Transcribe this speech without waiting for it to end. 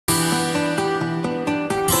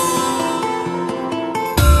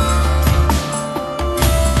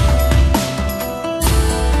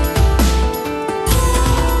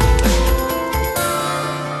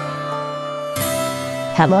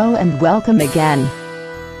Hello and welcome again.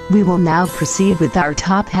 We will now proceed with our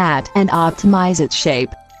top hat and optimize its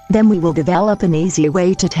shape. Then we will develop an easy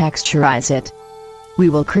way to texturize it.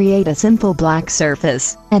 We will create a simple black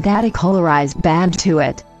surface and add a colorized band to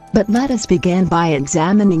it. But let us begin by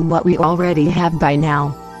examining what we already have by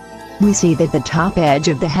now. We see that the top edge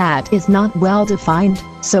of the hat is not well defined,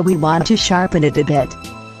 so we want to sharpen it a bit.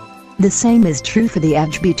 The same is true for the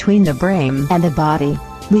edge between the brim and the body.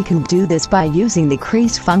 We can do this by using the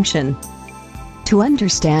crease function. To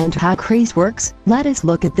understand how crease works, let us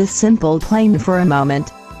look at this simple plane for a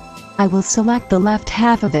moment. I will select the left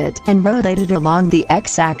half of it and rotate it along the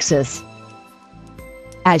x-axis.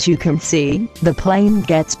 As you can see, the plane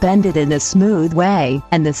gets bended in a smooth way,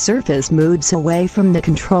 and the surface moves away from the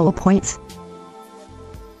control points.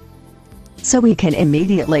 So we can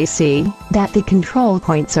immediately see that the control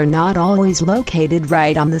points are not always located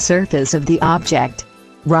right on the surface of the object.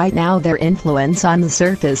 Right now their influence on the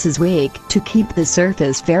surface is weak to keep the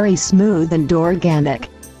surface very smooth and organic.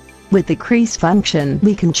 With the crease function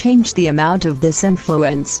we can change the amount of this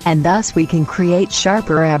influence, and thus we can create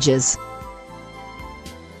sharper edges.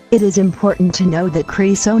 It is important to know that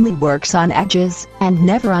crease only works on edges, and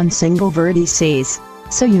never on single vertices,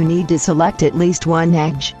 so you need to select at least one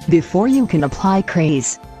edge before you can apply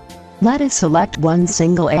crease. Let us select one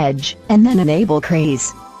single edge, and then enable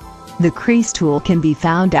crease. The crease tool can be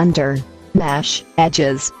found under Mesh,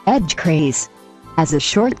 Edges, Edge Crease. As a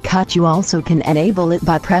shortcut you also can enable it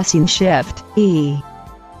by pressing Shift-E.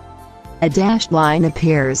 A dashed line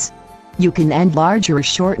appears. You can enlarge or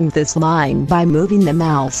shorten this line by moving the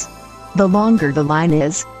mouse. The longer the line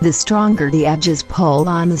is, the stronger the edges pull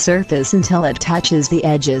on the surface until it touches the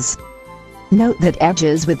edges. Note that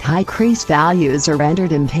edges with high crease values are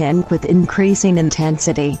rendered in pink with increasing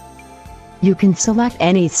intensity. You can select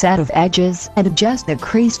any set of edges and adjust the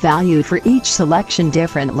crease value for each selection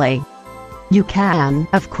differently. You can,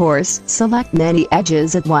 of course, select many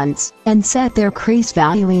edges at once and set their crease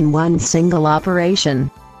value in one single operation.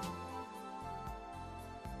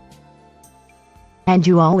 And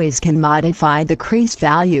you always can modify the crease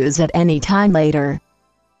values at any time later.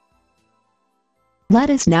 Let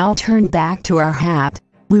us now turn back to our hat.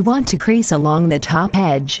 We want to crease along the top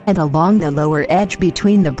edge and along the lower edge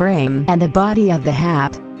between the brim and the body of the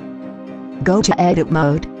hat. Go to Edit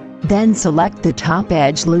mode. Then select the top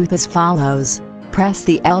edge loop as follows. Press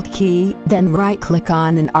the Alt key, then right-click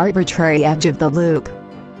on an arbitrary edge of the loop.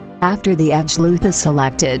 After the edge loop is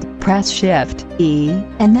selected, press Shift-E,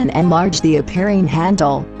 and then enlarge the appearing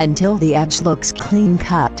handle until the edge looks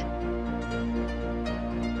clean-cut.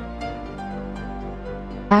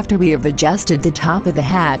 After we have adjusted the top of the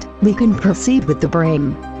hat, we can proceed with the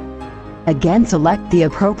brim. Again select the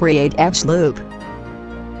appropriate edge loop.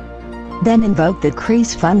 Then invoke the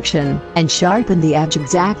crease function, and sharpen the edge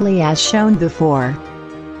exactly as shown before.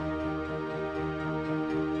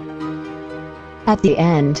 At the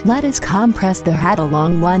end, let us compress the hat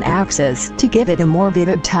along one axis to give it a more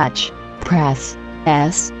vivid touch. Press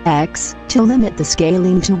S-X to limit the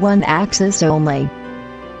scaling to one axis only.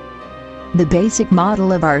 The basic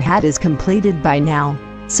model of our hat is completed by now,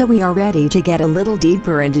 so we are ready to get a little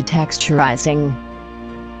deeper into texturizing.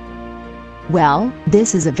 Well,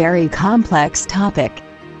 this is a very complex topic,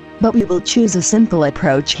 but we will choose a simple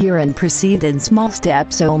approach here and proceed in small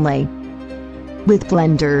steps only. With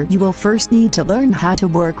Blender you will first need to learn how to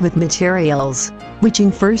work with materials, which in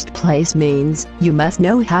first place means you must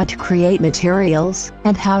know how to create materials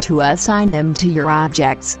and how to assign them to your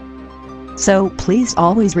objects. So please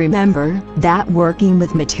always remember that working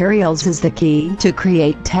with materials is the key to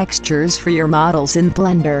create textures for your models in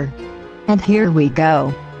Blender. And here we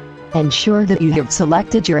go. Ensure that you have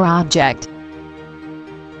selected your object.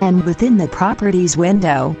 And within the Properties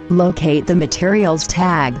window, locate the Materials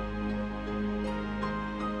tag.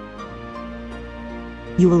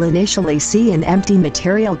 You will initially see an empty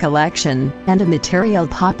material collection and a material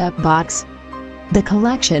pop-up box. The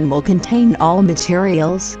collection will contain all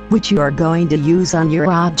materials which you are going to use on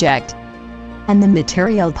your object. And the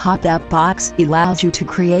material pop-up box allows you to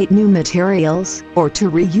create new materials or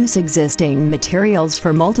to reuse existing materials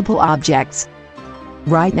for multiple objects.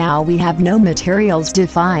 Right now we have no materials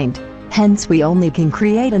defined, hence we only can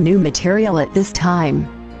create a new material at this time.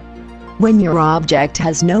 When your object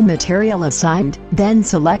has no material assigned, then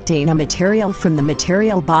selecting a material from the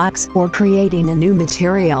material box or creating a new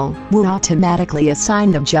material will automatically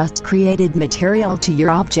assign the just created material to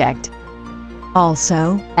your object.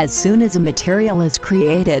 Also, as soon as a material is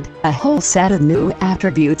created, a whole set of new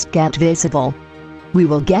attributes get visible. We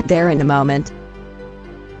will get there in a moment.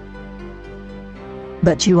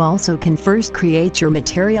 But you also can first create your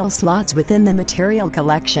material slots within the material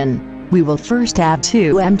collection. We will first add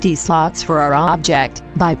 2 empty slots for our object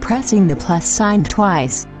by pressing the plus sign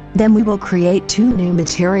twice. Then we will create 2 new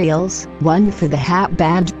materials, one for the hat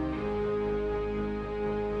band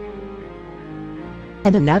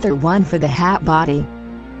and another one for the hat body.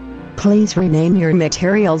 Please rename your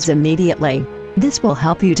materials immediately. This will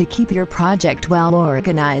help you to keep your project well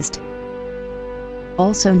organized.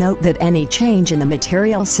 Also note that any change in the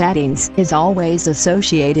material settings is always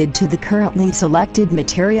associated to the currently selected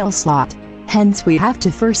material slot. Hence we have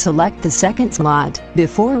to first select the second slot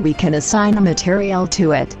before we can assign a material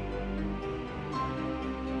to it.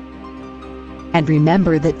 And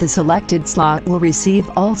remember that the selected slot will receive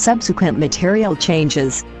all subsequent material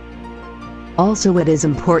changes. Also, it is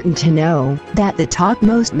important to know that the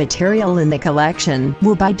topmost material in the collection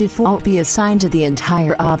will by default be assigned to the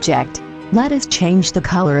entire object. Let us change the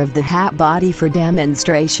color of the hat body for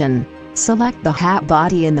demonstration. Select the hat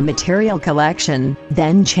body in the material collection,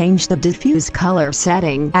 then change the diffuse color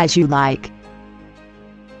setting as you like.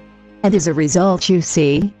 And as a result you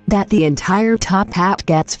see that the entire top hat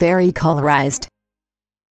gets very colorized.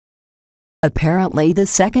 Apparently the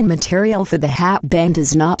second material for the hat band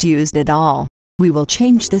is not used at all. We will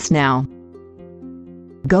change this now.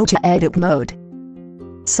 Go to Edit Mode.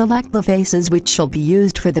 Select the faces which shall be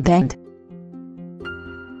used for the band.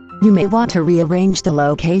 You may want to rearrange the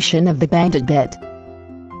location of the band a bit.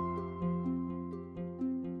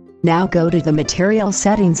 Now go to the material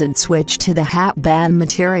settings and switch to the hat band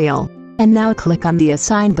material. And now click on the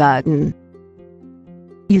Assign button.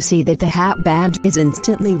 You see that the hat band is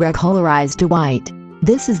instantly recolorized to white.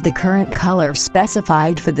 This is the current color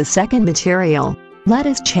specified for the second material. Let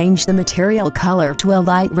us change the material color to a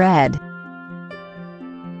light red.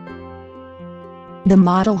 The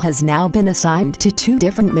model has now been assigned to 2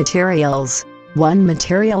 different materials. One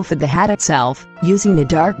material for the hat itself, using a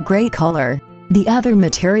dark gray color. The other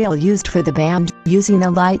material used for the band, using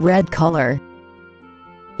a light red color.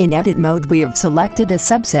 In Edit Mode we have selected a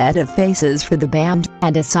subset of faces for the band,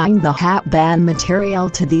 and assigned the hat band material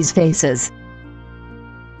to these faces.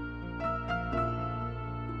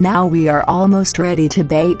 Now we are almost ready to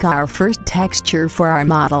bake our first texture for our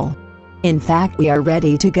model. In fact, we are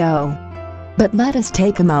ready to go. But let us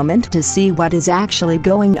take a moment to see what is actually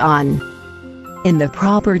going on. In the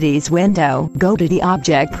Properties window, go to the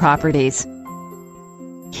Object Properties.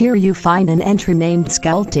 Here you find an entry named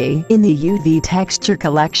Sculpted in the UV texture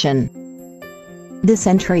collection. This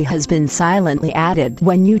entry has been silently added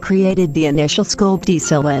when you created the initial Sculpted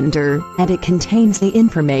cylinder, and it contains the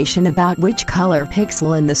information about which color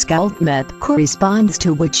pixel in the sculpt map corresponds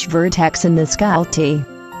to which vertex in the Sculpted.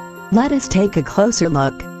 Let us take a closer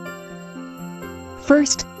look.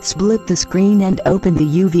 First, split the screen and open the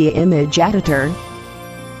UV image editor.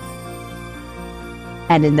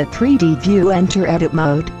 And in the 3D view enter Edit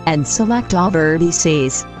Mode, and select all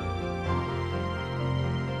vertices.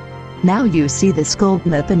 Now you see the sculpt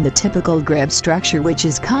map in the typical grid structure which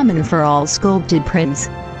is common for all sculpted prints.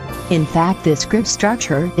 In fact, this grid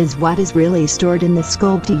structure is what is really stored in the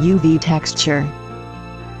Sculpted UV texture.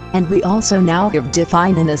 And we also now have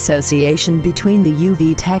defined an association between the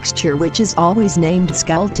UV texture which is always named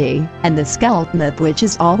Sculpted, and the sculpt map which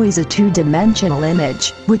is always a 2-dimensional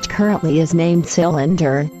image, which currently is named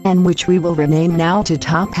Cylinder, and which we will rename now to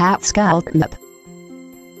Top Hat Sculpt Map.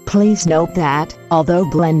 Please note that, although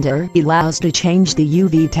Blender allows to change the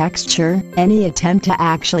UV texture, any attempt to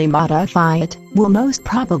actually modify it will most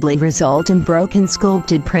probably result in broken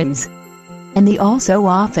sculpted prints. And the also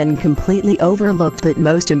often completely overlooked but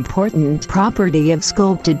most important property of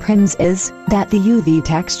sculpted prints is that the UV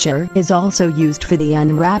texture is also used for the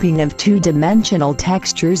unwrapping of 2-dimensional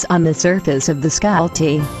textures on the surface of the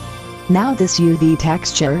sculpted. Now this UV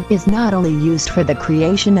texture is not only used for the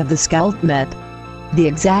creation of the sculpt map. The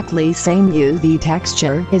exactly same UV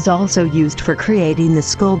texture is also used for creating the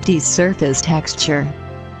sculpted's surface texture.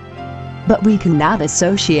 But we cannot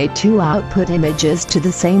associate 2 output images to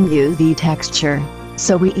the same UV texture,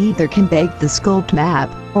 so we either can bake the sculpt map,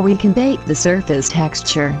 or we can bake the surface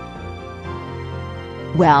texture.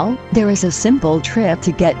 Well, there is a simple trick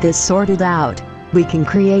to get this sorted out. We can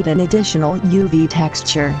create an additional UV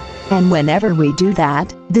texture, and whenever we do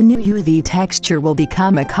that, the new UV texture will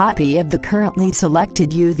become a copy of the currently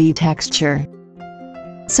selected UV texture.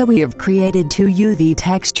 So we have created 2 UV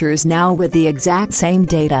textures now with the exact same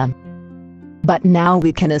data. But now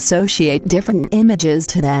we can associate different images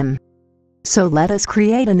to them. So let us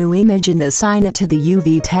create a new image and assign it to the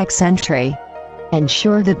UV text entry.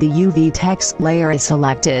 Ensure that the UV text layer is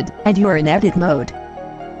selected, and you are in Edit Mode.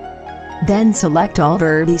 Then select all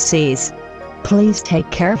vertices. Please take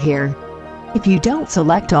care here. If you don't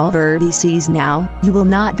select all vertices now, you will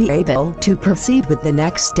not be able to proceed with the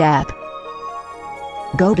next step.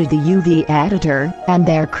 Go to the UV editor, and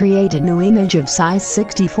there create a new image of size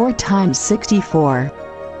 64 x 64.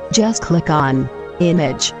 Just click on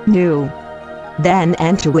Image, New. Then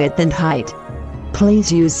enter width and height.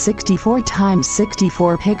 Please use 64 x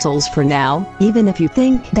 64 pixels for now, even if you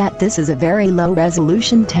think that this is a very low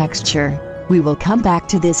resolution texture. We will come back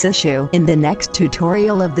to this issue in the next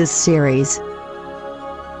tutorial of this series.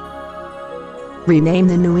 Rename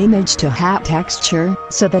the new image to hat texture,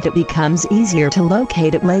 so that it becomes easier to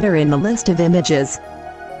locate it later in the list of images.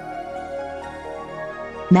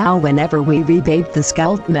 Now whenever we rebake the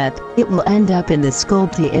Sculpted, it will end up in the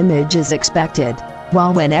Sculpted image as expected,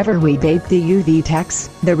 while whenever we bake the UV text,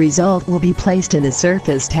 the result will be placed in the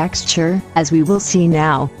surface texture, as we will see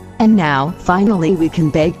now. And now, finally we can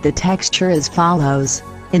bake the texture as follows.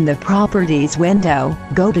 In the Properties window,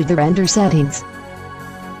 go to the Render Settings.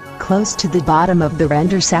 Close to the bottom of the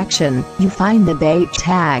render section, you find the Bake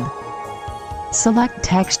tag. Select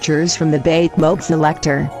Textures from the Bake mode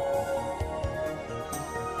selector.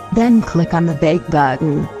 Then click on the Bake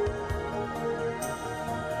button.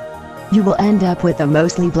 You will end up with a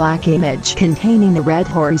mostly black image containing a red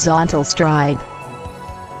horizontal stripe.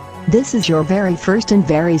 This is your very first and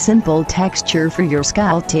very simple texture for your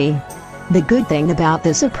Sculpted. The good thing about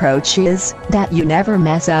this approach is that you never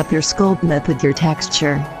mess up your Sculpted with your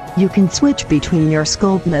texture. You can switch between your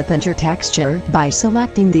Sculpted and your texture by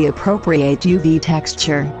selecting the appropriate UV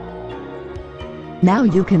texture. Now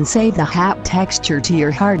you can save the hat texture to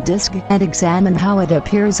your hard disk and examine how it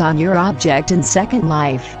appears on your object in Second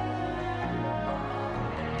Life.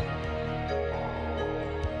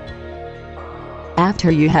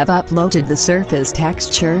 After you have uploaded the surface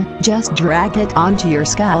texture, just drag it onto your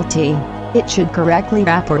Sculpted. It should correctly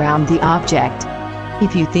wrap around the object.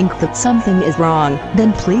 If you think that something is wrong,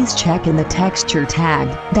 then please check in the texture tag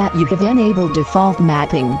that you have enabled default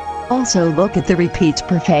mapping. Also look at the repeats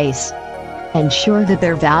per face. Ensure that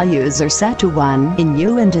their values are set to 1 in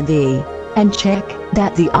U and in V, and check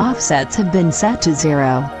that the offsets have been set to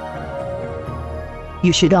 0.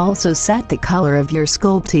 You should also set the color of your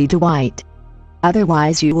Sculpted to white.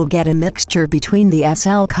 Otherwise you will get a mixture between the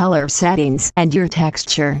SL color settings and your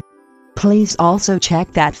texture. Please also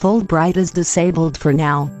check that full bright is disabled for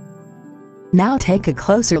now. Now take a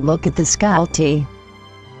closer look at the Sculpted.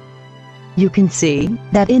 You can see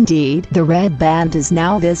that indeed the red band is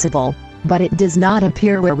now visible, but it does not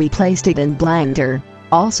appear where we placed it in Blender.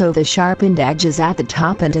 Also the sharpened edges at the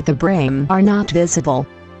top and at the brim are not visible.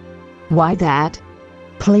 Why that?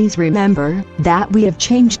 Please remember that we have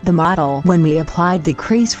changed the model when we applied the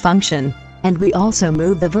crease function, and we also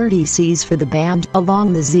moved the vertices for the band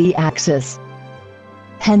along the Z-axis.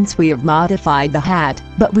 Hence we have modified the hat,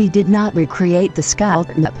 but we did not recreate the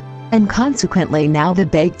Sculpted, and consequently now the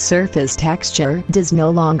baked surface texture does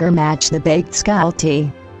no longer match the baked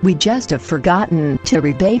Sculpted. We just have forgotten to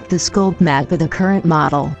rebake the Sculpted with the current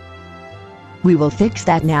model. We will fix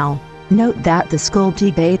that now. Note that the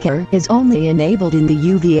Sculpted Baker is only enabled in the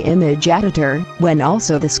UV image editor when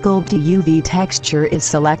also the Sculpted UV texture is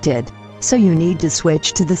selected, so you need to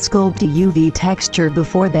switch to the Sculpted UV texture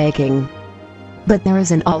before baking. But there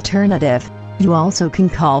is an alternative. You also can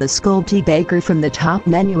call the Sculpted Baker from the top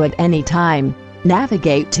menu at any time.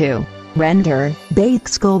 Navigate to Render, Bake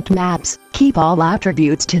Sculpt Maps, keep all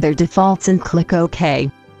attributes to their defaults and click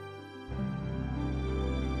OK.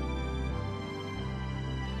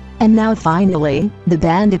 And now finally, the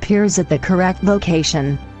band appears at the correct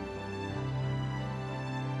location.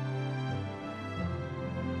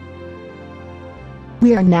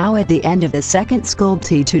 We are now at the end of the second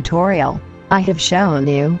Sculpted tutorial. I have shown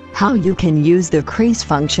you how you can use the crease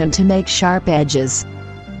function to make sharp edges.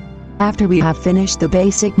 After we have finished the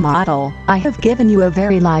basic model, I have given you a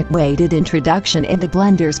very lightweighted introduction into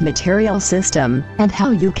Blender's material system, and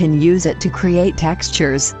how you can use it to create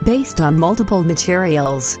textures based on multiple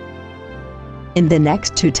materials. In the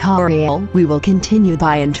next tutorial, we will continue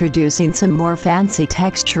by introducing some more fancy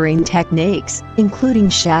texturing techniques, including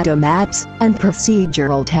shadow maps and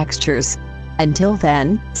procedural textures. Until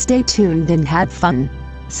then, stay tuned and have fun.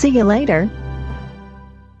 See you later!